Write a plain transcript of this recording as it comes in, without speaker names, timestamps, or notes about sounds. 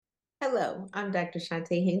Hello, I'm Dr.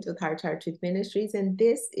 Shantae Haynes with Heart to Heart Truth Ministries, and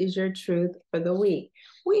this is your truth for the week.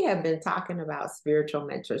 We have been talking about spiritual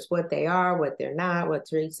mentors, what they are, what they're not, what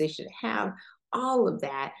traits they should have, all of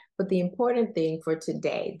that. But the important thing for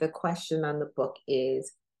today, the question on the book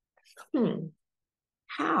is,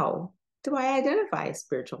 how do I identify a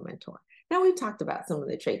spiritual mentor? Now, we've talked about some of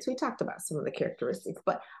the traits, we talked about some of the characteristics,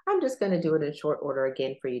 but I'm just going to do it in short order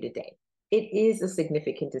again for you today. It is a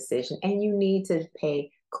significant decision, and you need to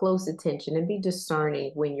pay close attention and be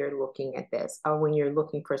discerning when you're looking at this or when you're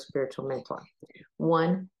looking for a spiritual mentor.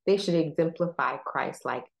 One, they should exemplify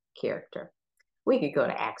Christ-like character. We could go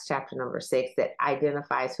to Acts chapter number 6 that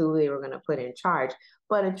identifies who they were going to put in charge.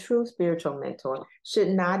 But a true spiritual mentor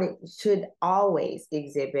should always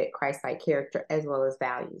exhibit Christ-like character as well as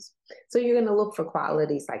values. So you're going to look for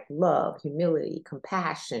qualities like love, humility,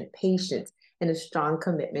 compassion, patience, and a strong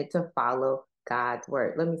commitment to follow God's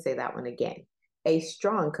word. Let me say that one again. A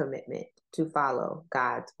strong commitment to follow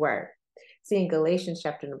God's word. See, in Galatians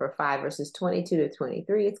chapter number 5, verses 22 to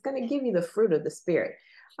 23, it's going to give you the fruit of the Spirit.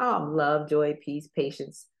 Love, joy, peace,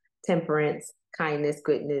 patience, temperance, kindness,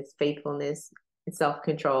 goodness, faithfulness, and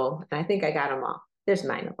self-control. And I think I got them all. There's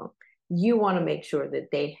 9 of them. You want to make sure that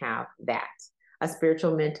they have that. A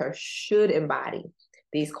spiritual mentor should embody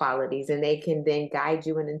these qualities, and they can then guide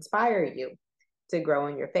you and inspire you to grow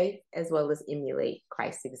in your faith as well as emulate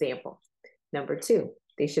Christ's example. Number 2,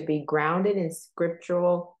 they should be grounded in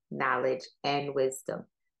scriptural knowledge and wisdom.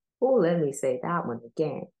 Oh, let me say that one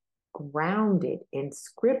again. Grounded in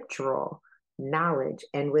scriptural knowledge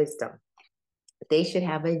and wisdom. They should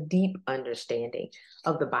have a deep understanding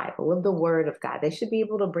of the Bible, of the Word of God. They should be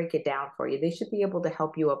able to break it down for you. They should be able to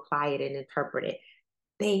help you apply it and interpret it.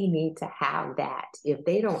 They need to have that. If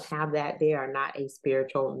they don't have that, they are not a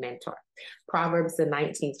spiritual mentor. Proverbs, the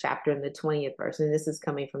 19th chapter and the 20th verse, and this is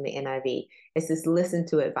coming from the NIV. It says, listen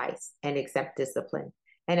to advice and accept discipline.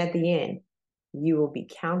 And at the end, you will be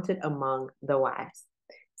counted among the wise.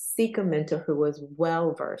 Seek a mentor who is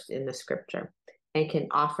well versed in the scripture and can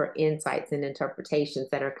offer insights and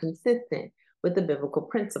interpretations that are consistent with the biblical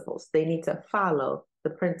principles. They need to follow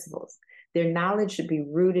the principles. Their knowledge should be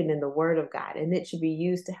rooted in the word of God, and it should be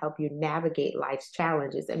used to help you navigate life's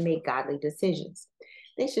challenges and make godly decisions.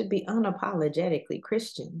 They should be unapologetically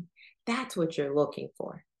Christian. That's what you're looking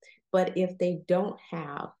for. But if they don't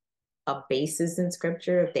have a basis in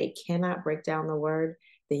scripture, if they cannot break down the word,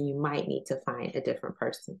 then you might need to find a different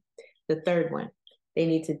person. The third one, they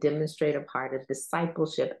need to demonstrate a part of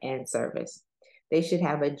discipleship and service. They should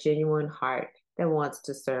have a genuine heart that wants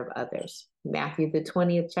to serve others. Matthew, the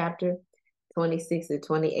 20th chapter, 26 to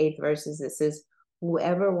 28 verses, it says,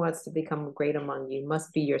 whoever wants to become great among you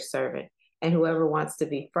must be your servant, and whoever wants to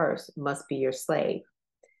be first must be your slave.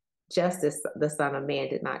 Just as the Son of Man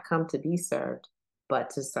did not come to be served, but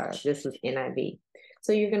to serve. This is NIV.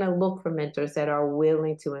 So you're going to look for mentors that are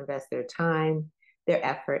willing to invest their time, their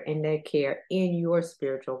effort, and their care in your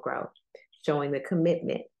spiritual growth, showing the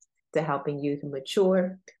commitment to helping you to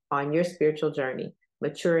mature on your spiritual journey,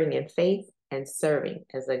 maturing in faith and serving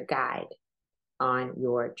as a guide on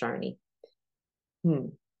your journey.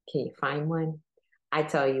 Can you find one? I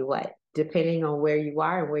tell you what, depending on where you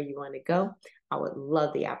are and where you want to go, I would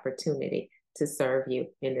love the opportunity to serve you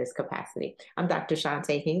in this capacity. I'm Dr.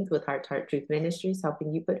 Shantae Haynes with Heart to Heart Truth Ministries,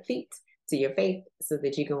 helping you put feet to your faith so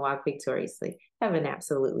that you can walk victoriously. Have an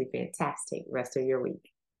absolutely fantastic rest of your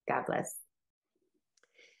week. God bless.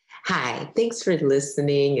 Hi, thanks for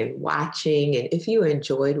listening and watching. And if you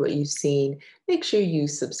enjoyed what you've seen, make sure you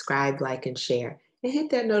subscribe, like, and share, and hit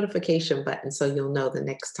that notification button so you'll know the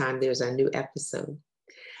next time there's a new episode.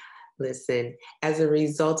 Listen, as a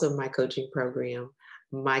result of my coaching program,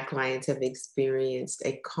 my clients have experienced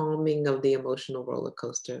a calming of the emotional roller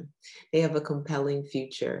coaster. They have a compelling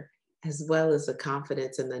future, as well as the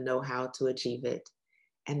confidence and the know-how to achieve it.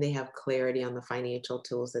 And they have clarity on the financial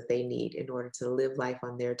tools that they need in order to live life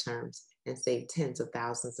on their terms and save tens of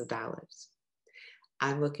thousands of dollars.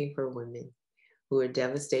 I'm looking for women who are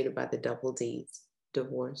devastated by the double D's,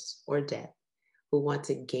 divorce or death, who want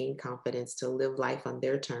to gain confidence to live life on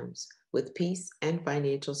their terms with peace and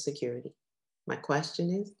financial security. My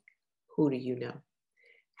question is, who do you know?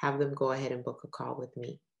 Have them go ahead and book a call with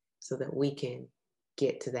me so that we can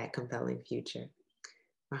get to that compelling future.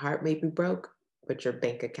 My heart may be broke, but your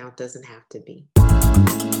bank account doesn't have to be.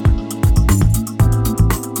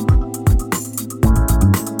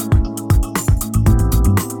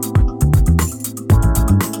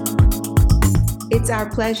 It's our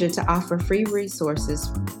pleasure to offer free resources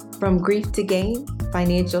from Grief to Gain,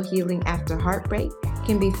 Financial Healing After Heartbreak,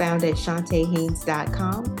 can be found at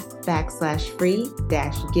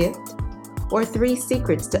ShantaeHaynes.com/free-gift, or 3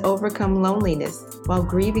 secrets to overcome loneliness while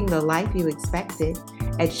grieving the life you expected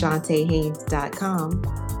at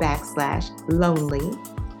ShantaeHaynes.com/lonely.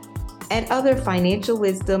 And other financial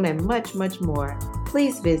wisdom and much, much more,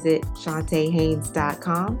 please visit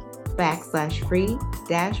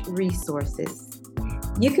ShantaeHaynes.com/free-resources.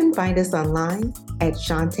 You can find us online at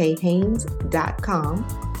ShantaeHaynes.com.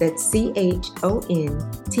 That's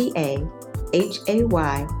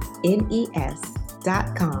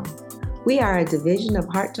CHONTAHAYNES.com. We are a division of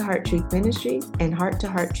Heart to Heart Truth Ministries and Heart to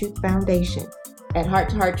Heart Truth Foundation. At Heart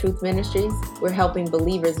to Heart Truth Ministries, we're helping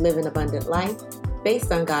believers live an abundant life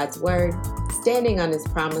based on God's Word, standing on His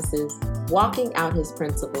promises, walking out His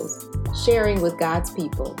principles, sharing with God's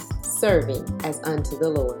people, serving as unto the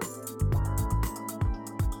Lord.